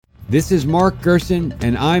This is Mark Gerson,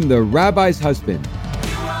 and I'm the Rabbi's husband.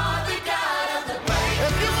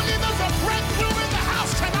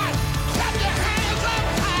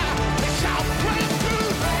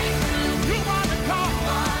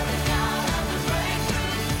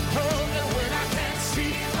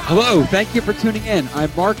 Hello, thank you for tuning in. I'm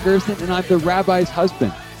Mark Gerson, and I'm the Rabbi's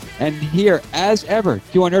husband. And here, as ever,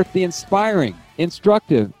 to unearth the inspiring,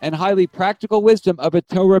 instructive, and highly practical wisdom of a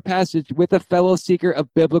Torah passage with a fellow seeker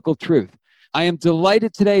of biblical truth. I am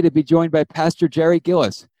delighted today to be joined by Pastor Jerry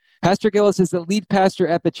Gillis. Pastor Gillis is the lead pastor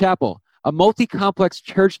at The Chapel, a multi-complex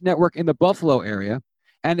church network in the Buffalo area,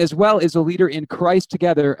 and as well is a leader in Christ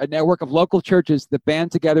Together, a network of local churches that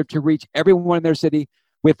band together to reach everyone in their city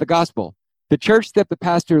with the gospel. The church that the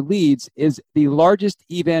pastor leads is the largest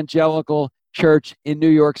evangelical church in New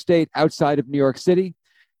York State outside of New York City.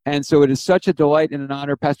 And so it is such a delight and an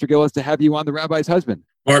honor, Pastor Gillis, to have you on the Rabbi's husband.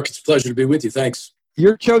 Mark, it's a pleasure to be with you. Thanks.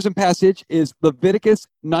 Your chosen passage is Leviticus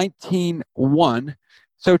 19:1.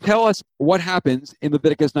 So tell us what happens in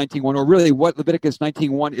Leviticus 19:1, or really what Leviticus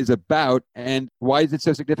 19:1 is about, and why is it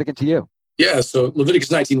so significant to you? Yeah, so Leviticus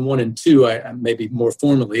 19:1 and 2, maybe more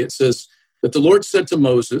formally, it says that the Lord said to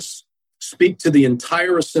Moses, "Speak to the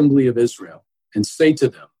entire assembly of Israel and say to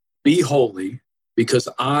them, 'Be holy, because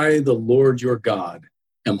I, the Lord your God,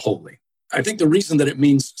 am holy.'" I think the reason that it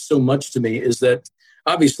means so much to me is that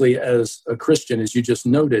obviously as a Christian, as you just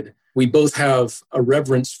noted, we both have a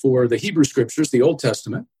reverence for the Hebrew scriptures, the Old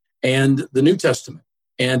Testament, and the New Testament.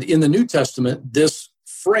 And in the New Testament, this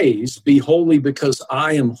phrase, "Be holy because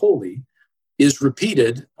I am holy," is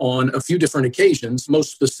repeated on a few different occasions,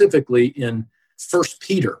 most specifically in 1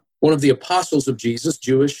 Peter. One of the apostles of Jesus,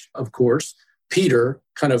 Jewish, of course, Peter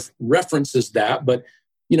kind of references that. But,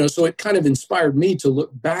 so it kind of inspired me to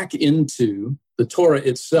look back into the Torah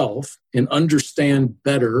itself and understand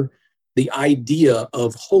better the idea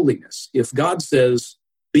of holiness. If God says,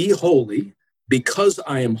 "Be holy because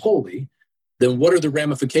I am holy," then what are the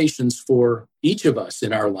ramifications for each of us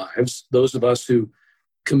in our lives, those of us who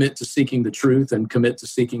commit to seeking the truth and commit to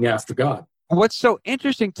seeking after God? What's so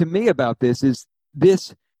interesting to me about this is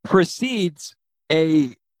this precedes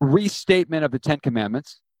a restatement of the Ten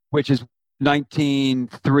Commandments, which is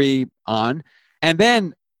 19:3 on, and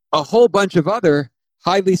then a whole bunch of other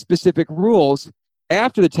highly specific rules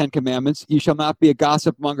after the Ten Commandments. You shall not be a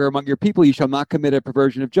gossip monger among your people. You shall not commit a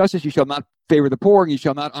perversion of justice. You shall not favor the poor. You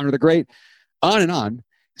shall not honor the great, on and on.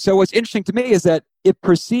 So what's interesting to me is that it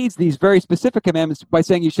precedes these very specific commandments by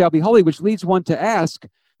saying you shall be holy, which leads one to ask,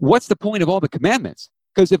 what's the point of all the commandments?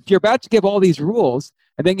 Because if you're about to give all these rules,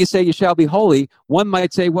 and then you say you shall be holy, one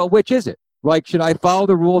might say, well, which is it? Like, should I follow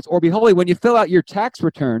the rules or be holy? When you fill out your tax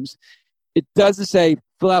returns, it doesn't say,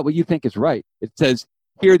 fill out what you think is right. It says,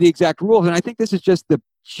 here are the exact rules. And I think this is just the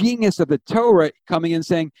genius of the Torah coming in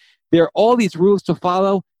saying, there are all these rules to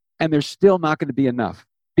follow, and there's still not going to be enough.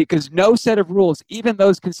 Because no set of rules, even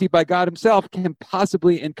those conceived by God himself, can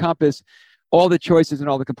possibly encompass all the choices and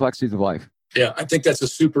all the complexities of life. Yeah, I think that's a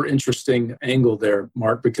super interesting angle there,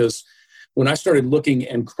 Mark, because when I started looking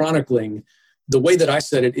and chronicling, the way that I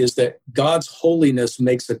said it is that God's holiness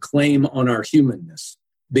makes a claim on our humanness.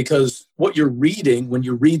 Because what you're reading when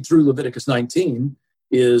you read through Leviticus 19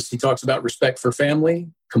 is he talks about respect for family,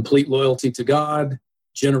 complete loyalty to God,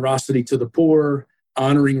 generosity to the poor,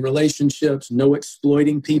 honoring relationships, no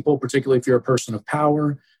exploiting people, particularly if you're a person of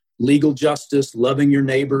power, legal justice, loving your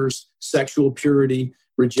neighbors, sexual purity,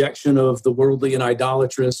 rejection of the worldly and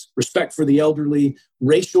idolatrous, respect for the elderly,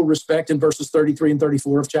 racial respect in verses 33 and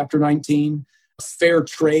 34 of chapter 19, fair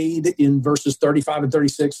trade in verses 35 and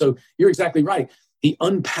 36. So you're exactly right. He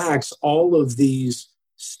unpacks all of these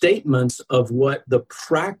statements of what the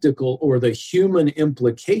practical or the human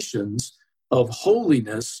implications of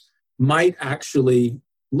holiness might actually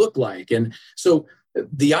look like. And so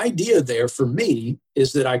the idea there for me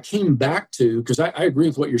is that I came back to, because I agree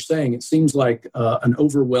with what you're saying, it seems like an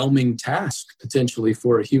overwhelming task potentially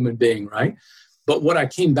for a human being, right? But what I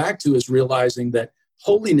came back to is realizing that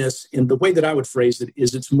holiness, in the way that I would phrase it,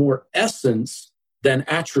 is it's more essence than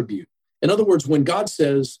attribute. In other words, when God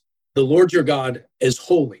says, the Lord your God is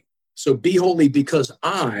holy, so be holy because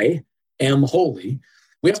I am holy,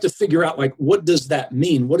 we have to figure out, like, what does that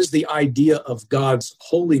mean? What is the idea of God's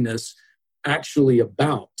holiness actually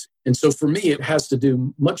about? And so for me, it has to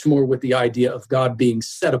do much more with the idea of God being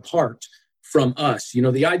set apart from us. You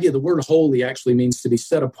know, the idea, the word holy actually means to be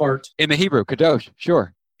set apart. In the Hebrew, kadosh,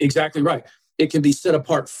 sure. Exactly right. It can be set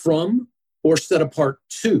apart from or set apart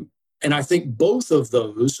to. And I think both of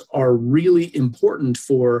those are really important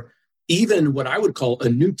for even what I would call a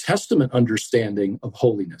New Testament understanding of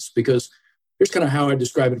holiness, because here's kind of how I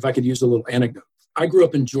describe it, if I could use a little anecdote. I grew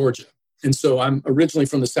up in Georgia. And so I'm originally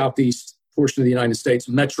from the southeast portion of the United States,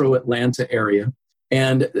 metro Atlanta area.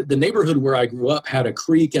 And the neighborhood where I grew up had a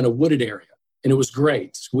creek and a wooded area. And it was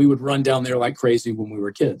great. We would run down there like crazy when we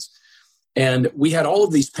were kids. And we had all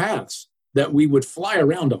of these paths that we would fly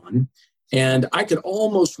around on. And I could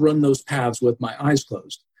almost run those paths with my eyes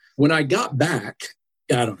closed. When I got back,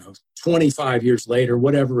 I don't know, 25 years later,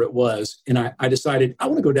 whatever it was, and I decided I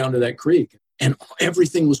want to go down to that creek. And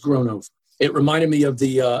everything was grown over. It reminded me of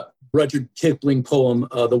the Rudyard Kipling poem,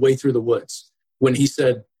 The Way Through the Woods, when he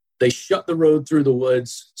said, they shut the road through the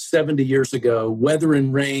woods 70 years ago. Weather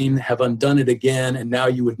and rain have undone it again, and now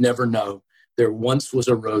you would never know. There once was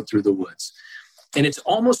a road through the woods. And it's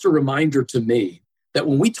almost a reminder to me that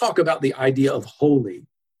when we talk about the idea of holy,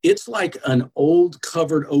 it's like an old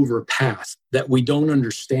covered over path that we don't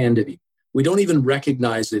understand anymore. We don't even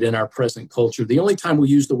recognize it in our present culture. The only time we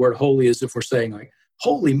use the word holy is if we're saying like,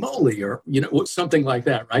 holy moly, or, something like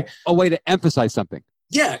that, right? A way to emphasize something.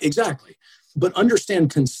 Yeah, exactly. But understand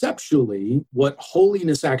conceptually what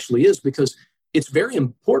holiness actually is, because it's very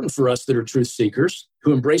important for us that are truth seekers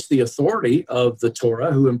who embrace the authority of the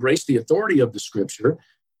Torah, who embrace the authority of the scripture.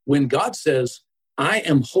 When God says, I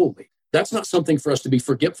am holy, that's not something for us to be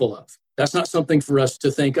forgetful of. That's not something for us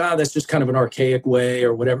to think, that's just kind of an archaic way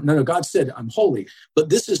or whatever. No, God said, I'm holy. But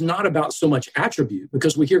this is not about so much attribute,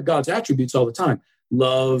 because we hear God's attributes all the time.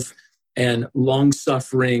 Love and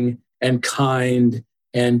long-suffering and kind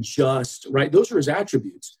and just, right? Those are his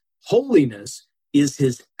attributes. Holiness is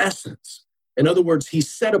his essence. In other words, he's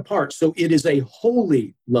set apart. So it is a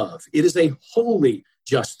holy love. It is a holy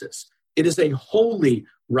justice. It is a holy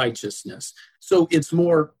righteousness. So it's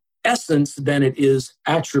more essence than it is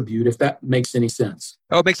attribute, if that makes any sense.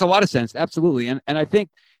 Oh, it makes a lot of sense. Absolutely. And I think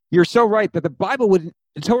you're so right that the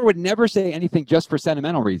Torah would never say anything just for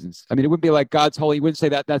sentimental reasons. I mean, it wouldn't be like God's holy. He wouldn't say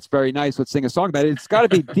that. That's very nice. Let's sing a song about it. It's got to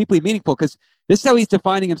be deeply meaningful, because this is how he's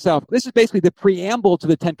defining himself. This is basically the preamble to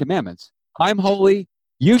the 10 Commandments. I'm holy.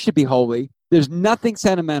 You should be holy. There's nothing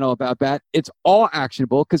sentimental about that. It's all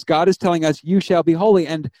actionable, because God is telling us you shall be holy.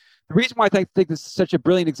 And the reason why I think this is such a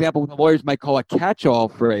brilliant example, what the lawyers might call a catch-all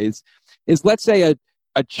phrase, is let's say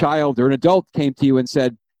a child or an adult came to you and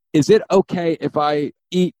said, is it okay if I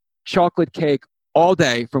eat chocolate cake all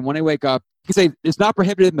day from when I wake up? You say, it's not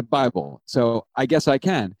prohibited in the Bible, so I guess I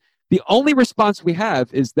can. The only response we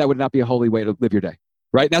have is that would not be a holy way to live your day,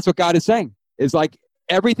 right? And that's what God is saying, is like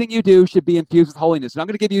everything you do should be infused with holiness. And I'm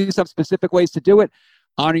going to give you some specific ways to do it.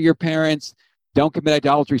 Honor your parents. Don't commit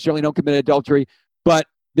idolatry. Certainly don't commit adultery. But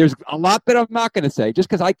there's a lot that I'm not going to say just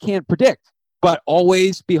because I can't predict. But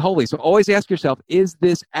always be holy. So always ask yourself, is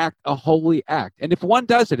this act a holy act? And if one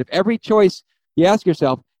does it, if every choice you ask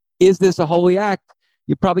yourself, is this a holy act,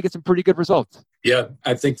 you probably get some pretty good results. Yeah,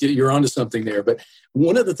 I think you're onto something there. But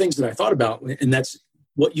one of the things that I thought about, and that's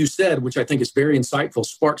what you said, which I think is very insightful,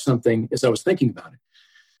 sparked something as I was thinking about it.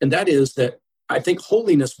 And that is that I think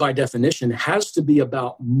holiness, by definition, has to be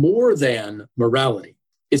about more than morality.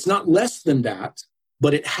 It's not less than that,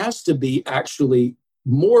 but it has to be actually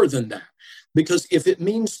more than that. Because if it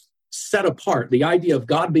means set apart, the idea of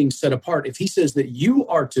God being set apart, if he says that you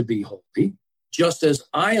are to be holy, just as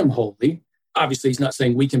I am holy, obviously he's not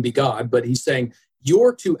saying we can be God, but he's saying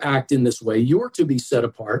you're to act in this way, you're to be set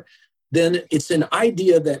apart, then it's an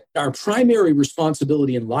idea that our primary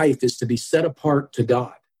responsibility in life is to be set apart to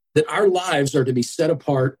God, that our lives are to be set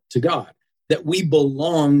apart to God, that we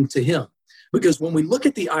belong to him. Because when we look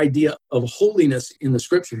at the idea of holiness in the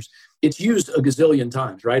scriptures, it's used a gazillion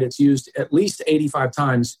times, right? It's used at least 85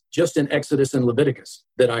 times just in Exodus and Leviticus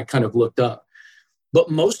that I kind of looked up.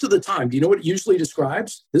 But most of the time, do you know what it usually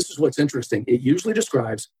describes? This is what's interesting. It usually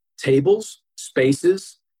describes tables,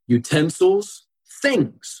 spaces, utensils,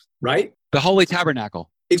 things, right? The Holy Tabernacle.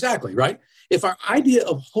 Exactly, right? If our idea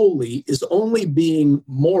of holy is only being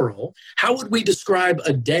moral, how would we describe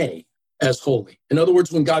a day as holy? In other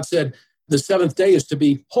words, when God said the seventh day is to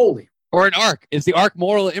be holy. Or an ark. Is the ark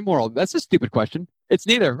moral or immoral? That's a stupid question. It's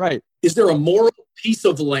neither, right? Is there a moral piece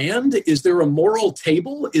of land? Is there a moral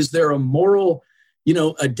table? Is there a moral,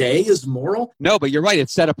 a day is moral? No, but you're right.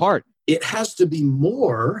 It's set apart. It has to be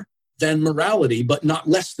more than morality, but not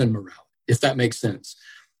less than morality, if that makes sense.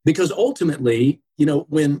 Because ultimately,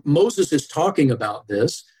 when Moses is talking about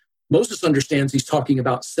this, Moses understands he's talking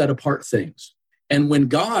about set apart things. And when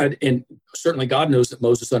God, and certainly God knows that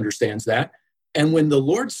Moses understands that, and when the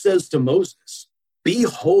Lord says to Moses, be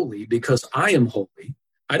holy because I am holy,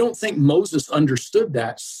 I don't think Moses understood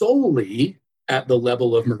that solely at the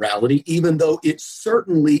level of morality, even though it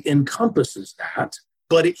certainly encompasses that,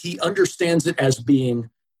 but he understands it as being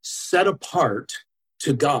set apart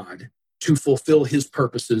to God to fulfill his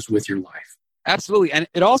purposes with your life. Absolutely. And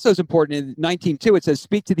it also is important in 19:2, it says,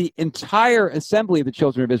 speak to the entire assembly of the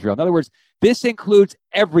children of Israel. In other words, this includes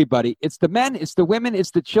everybody. It's the men, it's the women,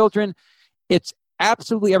 it's the children. It's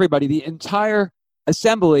absolutely everybody. The entire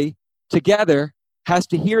assembly together has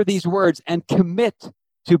to hear these words and commit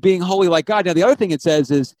to being holy like God. Now, the other thing it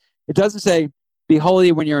says is, it doesn't say be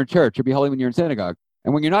holy when you're in church or be holy when you're in synagogue.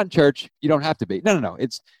 And when you're not in church, you don't have to be. No.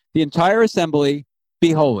 It's the entire assembly,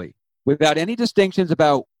 be holy, without any distinctions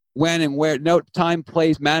about when and where, no time,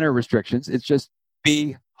 place, manner restrictions. It's just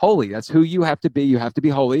be holy. That's who you have to be. You have to be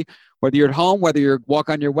holy. Whether you're at home, whether you're walk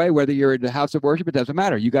on your way, whether you're in the house of worship, it doesn't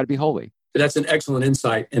matter. You got to be holy. That's an excellent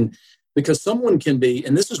insight. And because someone can be,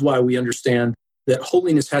 and this is why we understand that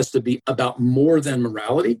holiness has to be about more than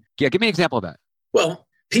morality. Yeah, give me an example of that. Well,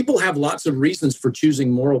 people have lots of reasons for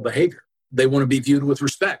choosing moral behavior. They want to be viewed with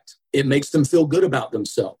respect. It makes them feel good about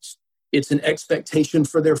themselves. It's an expectation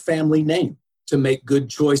for their family name to make good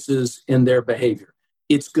choices in their behavior.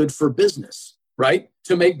 It's good for business, right?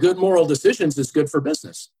 To make good moral decisions is good for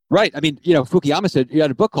business. Right. I mean, Fukuyama said, you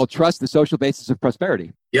had a book called Trust, the Social Basis of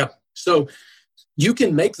Prosperity. Yeah. So you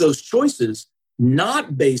can make those choices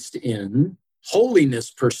not based in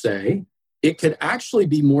holiness per se. It could actually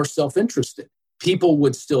be more self-interested. People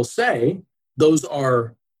would still say those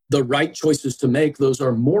are the right choices to make. Those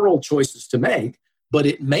are moral choices to make. But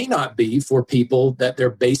it may not be for people that they're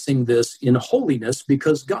basing this in holiness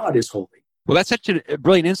because God is holy. Well, that's such a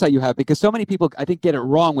brilliant insight you have, because so many people, I think, get it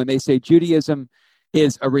wrong when they say Judaism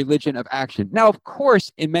is a religion of action. Now, of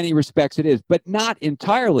course, in many respects it is, but not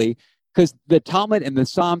entirely, because the Talmud and the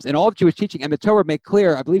Psalms and all of Jewish teaching and the Torah make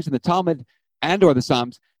clear, I believe it's in the Talmud and or the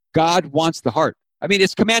Psalms, God wants the heart. I mean,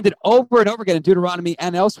 it's commanded over and over again in Deuteronomy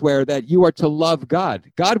and elsewhere that you are to love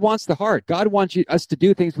God. God wants the heart. God wants us to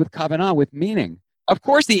do things with kavanah, with meaning. Of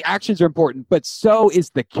course, the actions are important, but so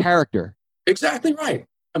is the character. Exactly right.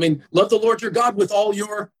 I mean, love the Lord your God with all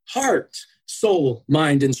your heart, soul,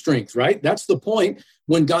 mind, and strength, right? That's the point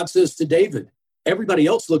when God says to David, everybody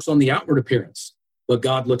else looks on the outward appearance, but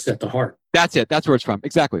God looks at the heart. That's it. That's where it's from.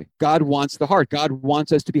 Exactly. God wants the heart. God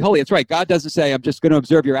wants us to be holy. That's right. God doesn't say, I'm just going to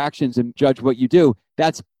observe your actions and judge what you do.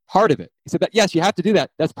 That's part of it. He said that, yes, you have to do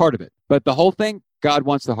that. That's part of it. But the whole thing, God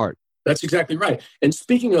wants the heart. That's exactly right. And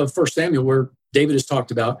speaking of 1 Samuel, where David has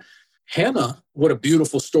talked about Hannah, what a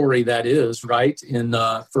beautiful story that is, right? In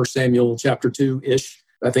 1 Samuel chapter 2-ish,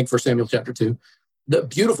 I think 1 Samuel chapter 2, the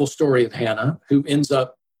beautiful story of Hannah, who ends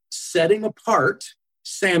up setting apart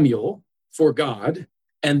Samuel for God,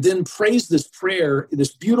 and then prays this prayer,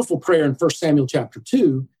 this beautiful prayer in 1 Samuel chapter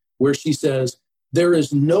 2, where she says, there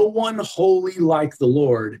is no one holy like the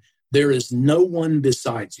Lord. There is no one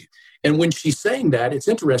besides you. And when she's saying that, it's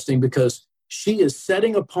interesting because she is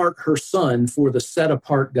setting apart her son for the set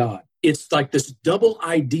apart God. It's like this double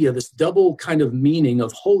idea, this double kind of meaning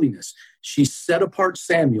of holiness. She set apart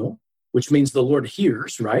Samuel, which means the Lord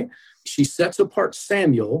hears, right? She sets apart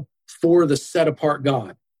Samuel for the set apart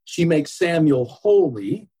God. She makes Samuel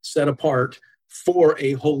holy, set apart for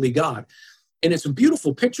a holy God. And it's a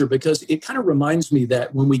beautiful picture because it kind of reminds me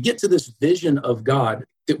that when we get to this vision of God,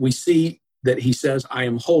 that we see that he says, I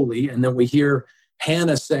am holy. And then we hear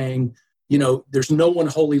Hannah saying, there's no one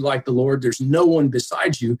holy like the Lord. There's no one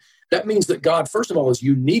besides you. That means that God, first of all, is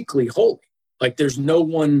uniquely holy. Like there's no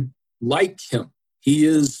one like him. He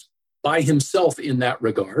is by himself in that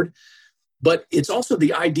regard. But it's also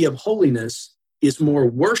the idea of holiness is more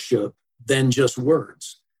worship than just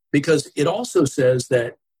words, because it also says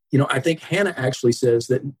that, I think Hannah actually says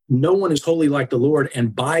that no one is holy like the Lord,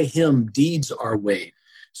 and by him deeds are weighed.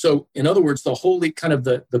 So in other words, the holy kind of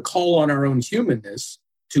the call on our own humanness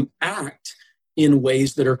to act in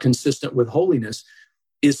ways that are consistent with holiness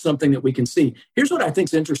is something that we can see. Here's what I think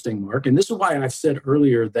is interesting, Mark, and this is why I've said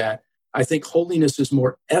earlier that I think holiness is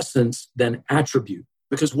more essence than attribute,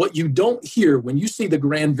 because what you don't hear when you see the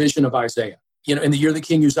grand vision of Isaiah, in the year the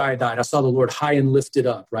king Uzziah died, I saw the Lord high and lifted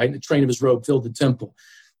up, right? And the train of his robe filled the temple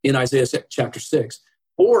in Isaiah chapter 6.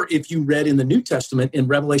 Or if you read in the New Testament in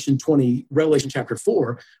Revelation chapter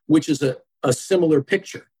 4, which is a similar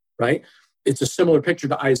picture, right? It's a similar picture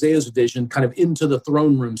to Isaiah's vision, kind of into the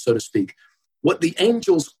throne room, so to speak. What the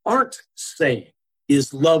angels aren't saying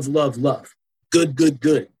is love, love, love, good, good,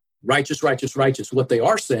 good, righteous, righteous, righteous. What they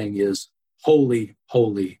are saying is holy,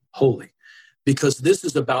 holy, holy, because this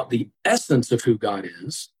is about the essence of who God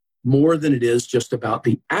is more than it is just about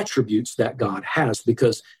the attributes that God has,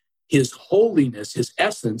 because his holiness, his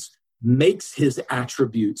essence, makes his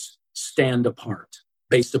attributes stand apart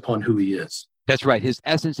based upon who he is. That's right. His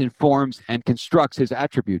essence informs and constructs his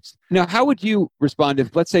attributes. Now, how would you respond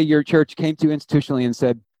if, let's say, your church came to you institutionally and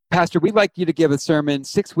said, Pastor, we'd like you to give a sermon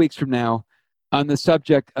 6 weeks from now on the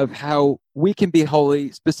subject of how we can be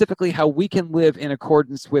holy, specifically how we can live in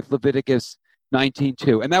accordance with Leviticus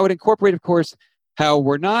 19:2. And that would incorporate, of course, how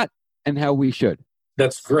we're not and how we should.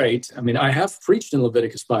 That's great. I mean, I have preached in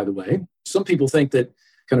Leviticus, by the way. Some people think that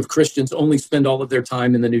kind of Christians only spend all of their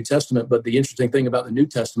time in the New Testament, but the interesting thing about the New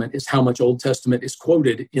Testament is how much Old Testament is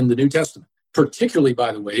quoted in the New Testament, particularly,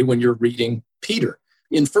 by the way, when you're reading Peter.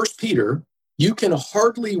 In 1 Peter, you can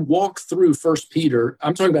hardly walk through 1 Peter,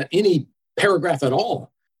 I'm talking about any paragraph at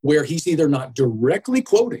all, where he's either not directly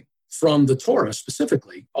quoting from the Torah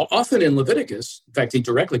specifically, often in Leviticus, in fact, he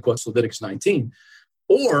directly quotes Leviticus 19,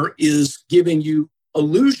 or is giving you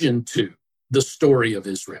allusion to the story of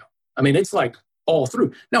Israel. I mean, it's like all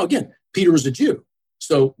through. Now, again, Peter was a Jew,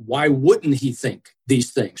 so why wouldn't he think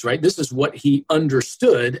these things, right? This is what he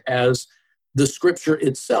understood as the scripture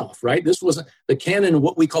itself, right? This wasn't the canon,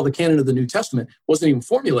 what we call the canon of the New Testament, wasn't even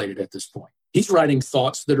formulated at this point. He's writing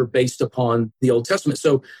thoughts that are based upon the Old Testament.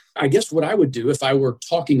 So I guess what I would do if I were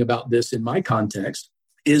talking about this in my context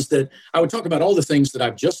is that I would talk about all the things that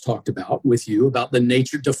I've just talked about with you, about the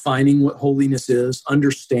nature, defining what holiness is,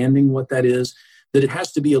 understanding what that is, that it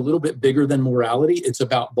has to be a little bit bigger than morality. It's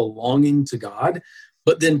about belonging to God,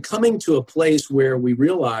 but then coming to a place where we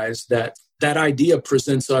realize that that idea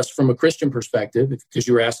presents us from a Christian perspective, because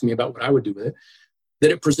you were asking me about what I would do with it,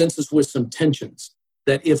 that it presents us with some tensions.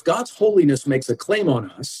 That if God's holiness makes a claim on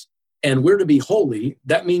us and we're to be holy,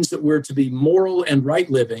 that means that we're to be moral and right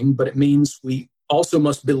living, but it means we also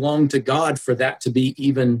must belong to God for that to be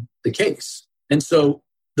even the case. And so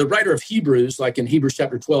the writer of Hebrews, like in Hebrews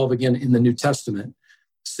chapter 12, again in the New Testament,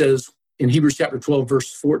 says in Hebrews chapter 12,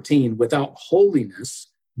 verse 14, without holiness,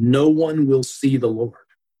 no one will see the Lord.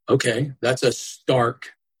 Okay, that's a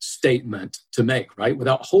stark statement to make, right?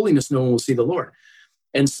 Without holiness, no one will see the Lord.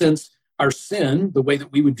 And since our sin, the way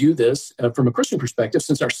that we would view this from a Christian perspective,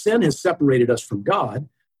 since our sin has separated us from God,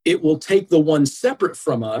 it will take the one separate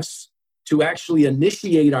from us to actually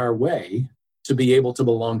initiate our way to be able to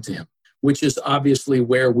belong to him, which is obviously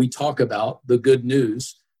where we talk about the good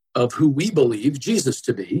news of who we believe Jesus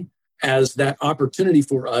to be, as that opportunity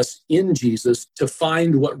for us in Jesus to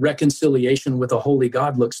find what reconciliation with a holy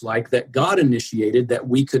God looks like, that God initiated, that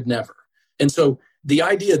we could never. And so the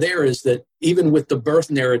idea there is that even with the birth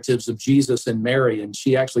narratives of Jesus and Mary, and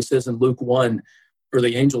she actually says in Luke 1, or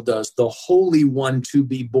the angel does, the Holy One to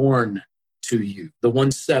be born to you, the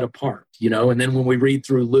one set apart, and then when we read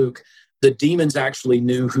through Luke, the demons actually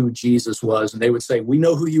knew who Jesus was, and they would say, we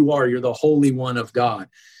know who you are, you're the Holy One of God.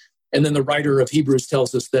 And then the writer of Hebrews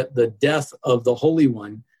tells us that the death of the Holy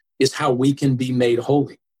One is how we can be made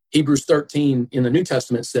holy. Hebrews 13 in the New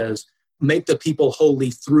Testament says, make the people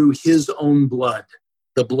holy through his own blood,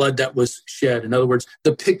 the blood that was shed. In other words,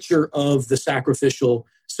 the picture of the sacrificial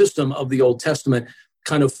system of the Old Testament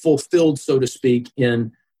kind of fulfilled, so to speak,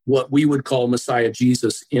 in what we would call Messiah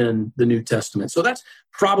Jesus in the New Testament. So that's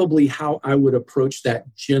probably how I would approach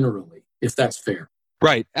that generally, if that's fair.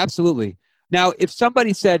 Right, absolutely. Now, if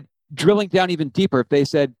somebody said, drilling down even deeper, if they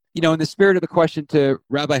said, in the spirit of the question to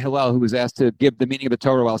Rabbi Hillel, who was asked to give the meaning of the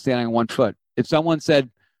Torah while standing on one foot, if someone said,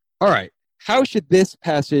 all right, how should this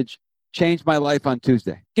passage change my life on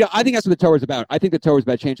Tuesday? I think that's what the Torah is about. I think the Torah is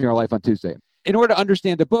about changing our life on Tuesday. In order to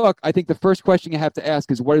understand the book, I think the first question you have to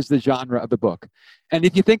ask is, what is the genre of the book? And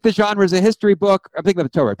if you think the genre is a history book, I'm thinking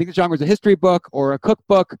of the Torah, I think the genre is a history book or a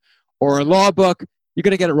cookbook or a law book, you're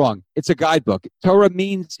going to get it wrong. It's a guidebook. Torah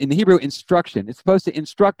means, in the Hebrew, instruction. It's supposed to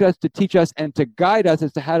instruct us, to teach us, and to guide us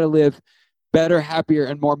as to how to live better, happier,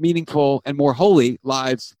 and more meaningful and more holy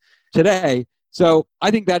lives today. So I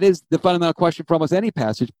think that is the fundamental question for almost any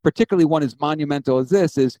passage, particularly one as monumental as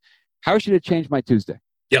this, is how should it change my Tuesday?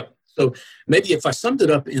 Yep. So maybe if I summed it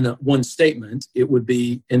up in one statement, it would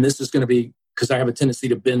be, and this is going to be, because I have a tendency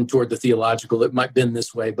to bend toward the theological, it might bend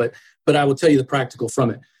this way, but I will tell you the practical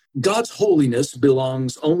from it. God's holiness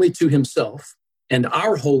belongs only to himself, and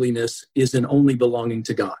our holiness is in only belonging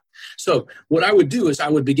to God. So what I would do is I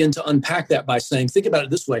would begin to unpack that by saying, think about it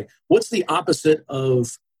this way. What's the opposite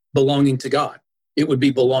of belonging to God? It would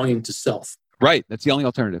be belonging to self. Right. That's the only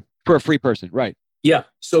alternative for a free person. Right. Yeah.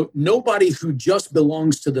 So nobody who just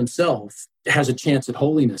belongs to themselves has a chance at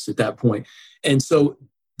holiness at that point. And so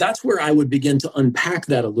that's where I would begin to unpack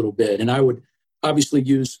that a little bit. And I would obviously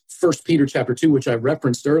use 1 Peter chapter 2, which I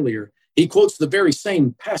referenced earlier. He quotes the very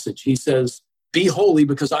same passage. He says, be holy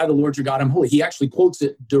because I, the Lord your God, am holy. He actually quotes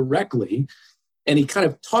it directly. And he kind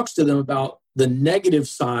of talks to them about the negative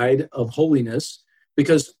side of holiness,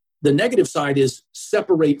 because the negative side is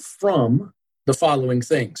separate from the following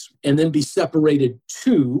things and then be separated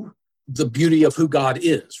to the beauty of who God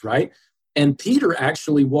is, right? And Peter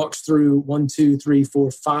actually walks through 1, 2, 3,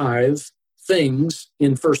 4, 5 things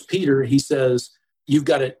in First Peter. He says, you've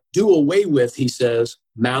got to do away with, he says,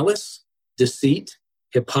 malice, deceit,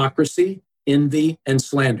 hypocrisy, envy, and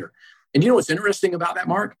slander. And you know what's interesting about that,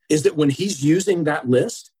 Mark, is that when he's using that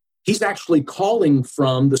list, he's actually calling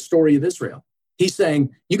from the story of Israel. He's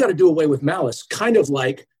saying, you got to do away with malice, kind of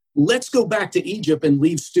like, let's go back to Egypt and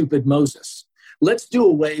leave stupid Moses. Let's do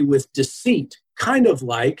away with deceit, kind of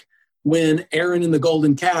like when Aaron and the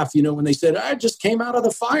golden calf, when they said, I just came out of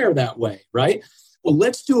the fire that way, right? Well,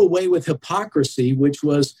 let's do away with hypocrisy, which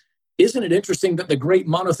was, isn't it interesting that the great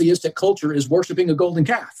monotheistic culture is worshiping a golden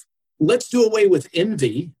calf? Let's do away with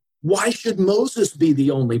envy. Why should Moses be the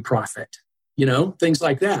only prophet? Things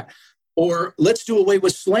like that. Or let's do away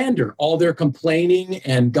with slander, all their complaining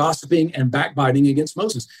and gossiping and backbiting against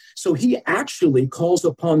Moses. So he actually calls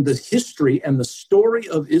upon the history and the story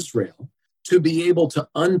of Israel to be able to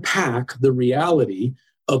unpack the reality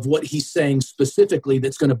of what he's saying specifically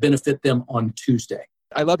that's going to benefit them on Tuesday.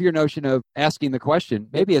 I love your notion of asking the question.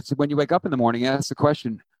 Maybe it's when you wake up in the morning, ask the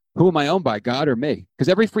question, who am I owned by, God or me? Because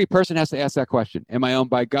every free person has to ask that question. Am I owned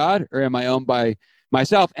by God or am I owned by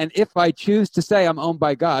myself? And if I choose to say I'm owned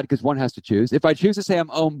by God, because one has to choose, if I choose to say I'm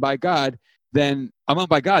owned by God, then I'm owned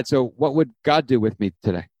by God. So what would God do with me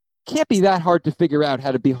today? Can't be that hard to figure out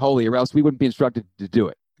how to be holy, or else we wouldn't be instructed to do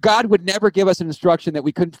it. God would never give us an instruction that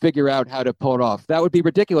we couldn't figure out how to pull it off. That would be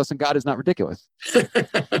ridiculous, and God is not ridiculous.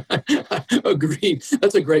 Agreed.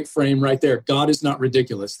 That's a great frame right there. God is not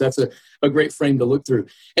ridiculous. That's a great frame to look through.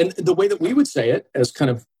 And the way that we would say it as kind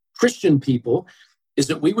of Christian people is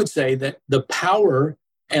that we would say that the power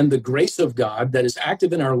and the grace of God that is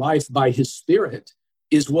active in our life by his Spirit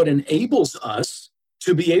is what enables us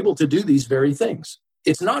to be able to do these very things.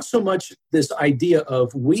 It's not so much this idea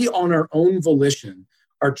of we on our own volition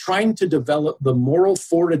are trying to develop the moral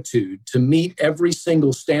fortitude to meet every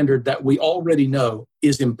single standard that we already know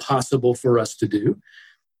is impossible for us to do,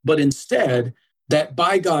 but instead that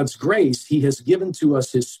by God's grace, he has given to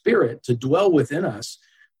us his Spirit to dwell within us,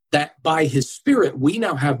 that by his Spirit, we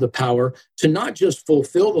now have the power to not just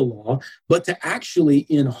fulfill the law, but to actually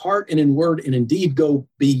in heart and in word and in deed go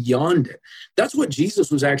beyond it. That's what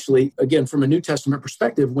Jesus was actually, again, from a New Testament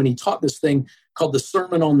perspective, when he taught this thing called the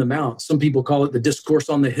Sermon on the Mount. Some people call it the Discourse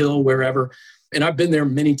on the Hill, wherever. And I've been there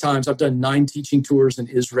many times. I've done 9 teaching tours in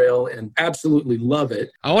Israel and absolutely love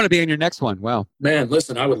it. I want to be in your next one. Wow. Man,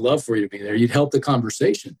 listen, I would love for you to be there. You'd help the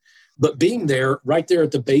conversation. But being there, right there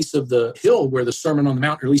at the base of the hill where the Sermon on the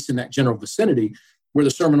Mount, or at least in that general vicinity where the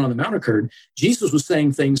Sermon on the Mount occurred, Jesus was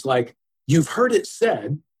saying things like, you've heard it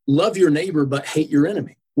said, love your neighbor, but hate your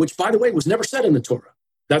enemy, which, by the way, was never said in the Torah.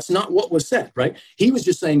 That's not what was said, right? He was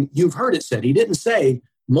just saying, you've heard it said. He didn't say,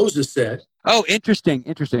 Moses said. Oh, interesting.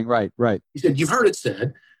 Right. He said, you've heard it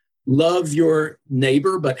said, love your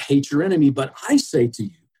neighbor, but hate your enemy. But I say to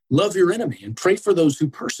you, love your enemy and pray for those who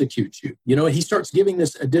persecute you. He starts giving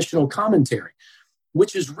this additional commentary,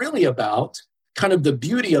 which is really about kind of the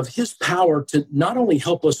beauty of his power to not only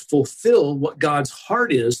help us fulfill what God's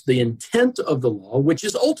heart is, the intent of the law, which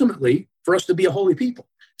is ultimately for us to be a holy people,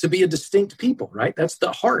 to be a distinct people, right? That's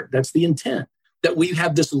the heart. That's the intent, that we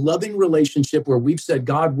have this loving relationship where we've said,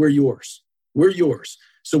 God, we're yours. We're yours.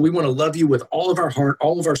 So we want to love you with all of our heart,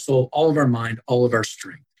 all of our soul, all of our mind, all of our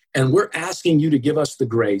strength. And we're asking you to give us the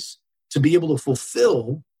grace to be able to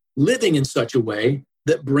fulfill living in such a way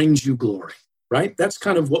that brings you glory, right? That's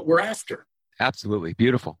kind of what we're after. Absolutely.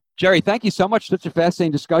 Beautiful. Jerry, thank you so much. Such a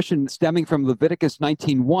fascinating discussion stemming from Leviticus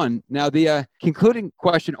 19:1. Now, the concluding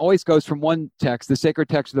question always goes from one text, the sacred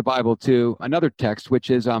text of the Bible, to another text, which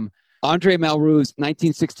is Andre Malraux's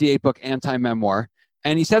 1968 book, Anti-Memoir.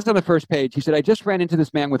 And he says on the first page, he said, I just ran into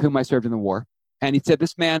this man with whom I served in the war. And he said,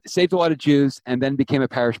 this man saved a lot of Jews and then became a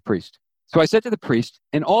parish priest. So I said to the priest,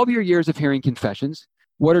 in all of your years of hearing confessions,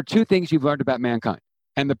 what are 2 things you've learned about mankind?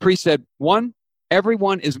 And the priest said, 1,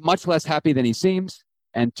 everyone is much less happy than he seems.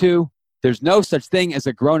 And 2, there's no such thing as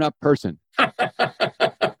a grown-up person.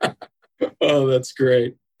 Oh, that's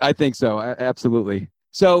great. I think so. Absolutely.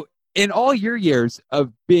 So in all your years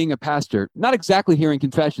of being a pastor, not exactly hearing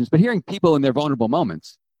confessions, but hearing people in their vulnerable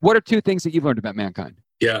moments, what are 2 things that you've learned about mankind?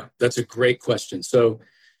 Yeah, that's a great question. So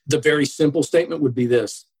the very simple statement would be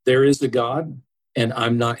this: there is a God and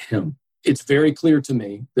I'm not him. It's very clear to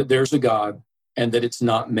me that there's a God and that it's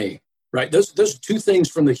not me, right? Those are 2 things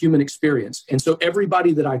from the human experience. And so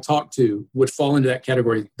everybody that I talk to would fall into that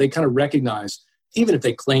category. They kind of recognize, even if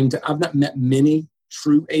they claim to, I've not met many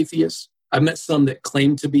true atheists. I've met some that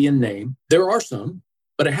claim to be in name. There are some,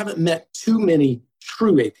 but I haven't met too many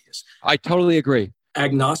true atheists. I totally agree.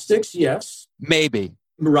 Agnostics, yes. Maybe.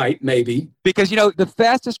 Right, maybe. Because, the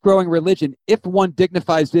fastest growing religion, if one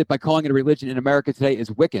dignifies it by calling it a religion in America today,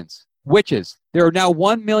 is Wiccans. witches. There are now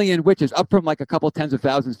 1 million witches, up from like a couple tens of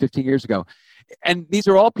thousands 15 years ago. And these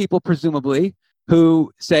are all people, presumably,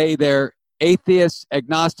 who say they're atheists,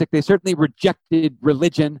 agnostic. They certainly rejected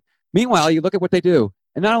religion. Meanwhile, you look at what they do.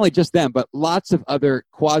 And not only just them, but lots of other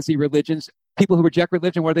quasi-religions, people who reject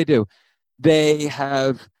religion, what do? They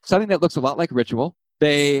have something that looks a lot like ritual.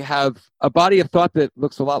 They have a body of thought that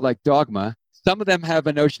looks a lot like dogma. Some of them have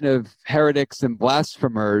a notion of heretics and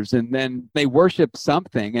blasphemers, and then they worship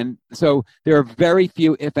something. And so there are very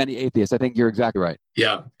few, if any, atheists. I think you're exactly right.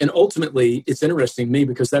 Yeah. And ultimately, it's interesting to me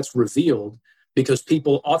because that's revealed because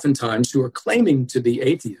people oftentimes who are claiming to be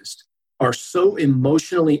atheist are so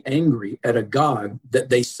emotionally angry at a God that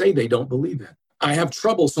they say they don't believe in. I have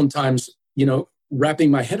trouble sometimes,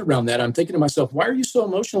 wrapping my head around that. I'm thinking to myself, why are you so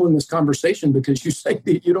emotional in this conversation? Because you say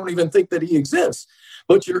that you don't even think that he exists,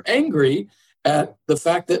 but you're angry at the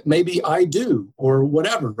fact that maybe I do or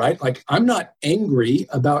whatever, right? Like, I'm not angry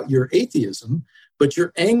about your atheism, but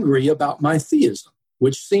you're angry about my theism,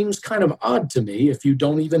 which seems kind of odd to me if you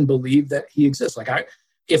don't even believe that he exists.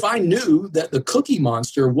 If I knew that the Cookie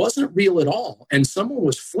Monster wasn't real at all and someone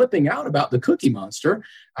was flipping out about the Cookie Monster,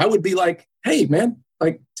 I would be like, hey, man,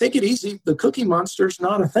 take it easy. The Cookie Monster's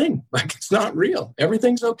not a thing. It's not real.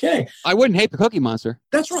 Everything's okay. I wouldn't hate the Cookie Monster.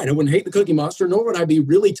 That's right. I wouldn't hate the Cookie Monster, nor would I be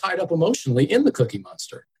really tied up emotionally in the Cookie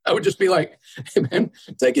Monster. I would just be like, hey, man,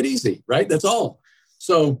 take it easy, right? That's all.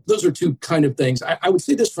 So those are two kind of things. I would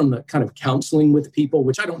say this from the kind of counseling with people,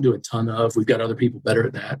 which I don't do a ton of. We've got other people better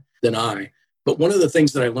at that than I. But one of the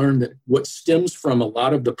things that I learned that what stems from a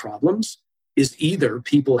lot of the problems is either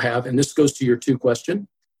people have, and this goes to your two question,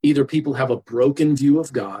 either people have a broken view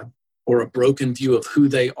of God or a broken view of who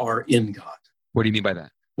they are in God. What do you mean by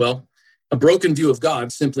that? Well, a broken view of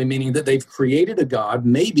God simply meaning that they've created a God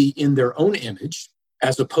maybe in their own image,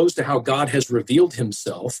 as opposed to how God has revealed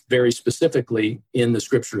himself very specifically in the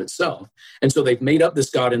scripture itself. And so they've made up this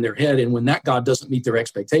God in their head. And when that God doesn't meet their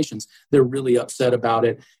expectations, they're really upset about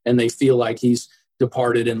it. And they feel like he's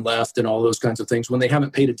departed and left and all those kinds of things when they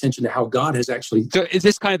haven't paid attention to how God has actually. So is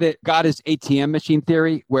this kind of the God is ATM machine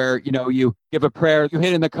theory where, you give a prayer, you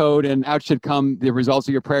hit in the code and out should come the results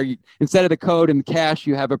of your prayer. Instead of the code and cash,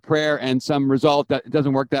 you have a prayer and some result that it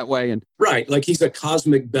doesn't work that way. And right. Like he's a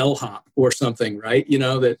cosmic bellhop or something, right?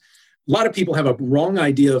 That a lot of people have a wrong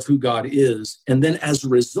idea of who God is. And then as a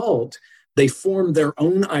result, they form their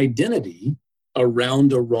own identity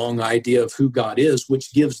around a wrong idea of who God is,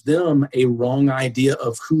 which gives them a wrong idea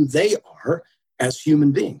of who they are as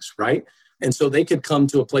human beings, right? And so they could come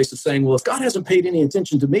to a place of saying, well, if God hasn't paid any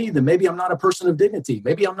attention to me, then maybe I'm not a person of dignity.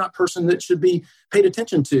 Maybe I'm not a person that should be paid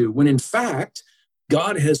attention to, when in fact,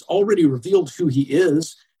 God has already revealed who he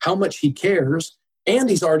is, how much he cares,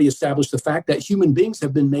 and he's already established the fact that human beings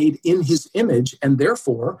have been made in his image and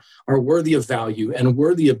therefore are worthy of value and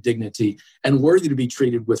worthy of dignity and worthy to be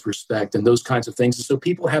treated with respect and those kinds of things. And so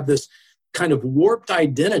people have this kind of warped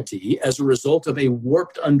identity as a result of a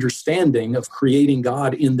warped understanding of creating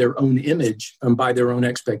God in their own image and by their own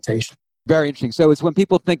expectation. Very interesting. So it's when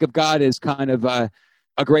people think of God as kind of a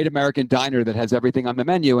great American diner that has everything on the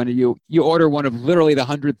menu, and you order one of literally the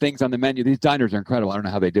 100 things on the menu. These diners are incredible. I don't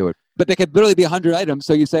know how they do it. But they could literally be 100 items.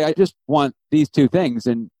 So you say, I just want these two things,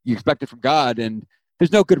 and you expect it from God, and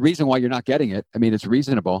there's no good reason why you're not getting it. I mean, it's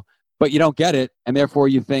reasonable, but you don't get it, and therefore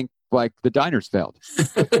you think like the diner's failed.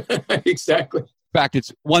 Exactly. In fact,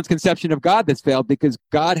 it's one's conception of God that's failed because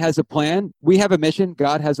God has a plan. We have a mission.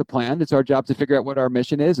 God has a plan. It's our job to figure out what our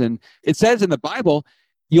mission is. And it says in the Bible,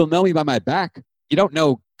 you'll know me by my back. You don't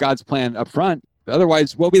know God's plan up front.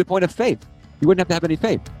 Otherwise, what would be the point of faith? You wouldn't have to have any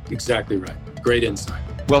faith. Exactly right. Great insight.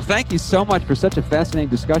 Well, thank you so much for such a fascinating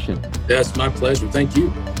discussion. That's my pleasure. Thank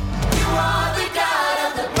you.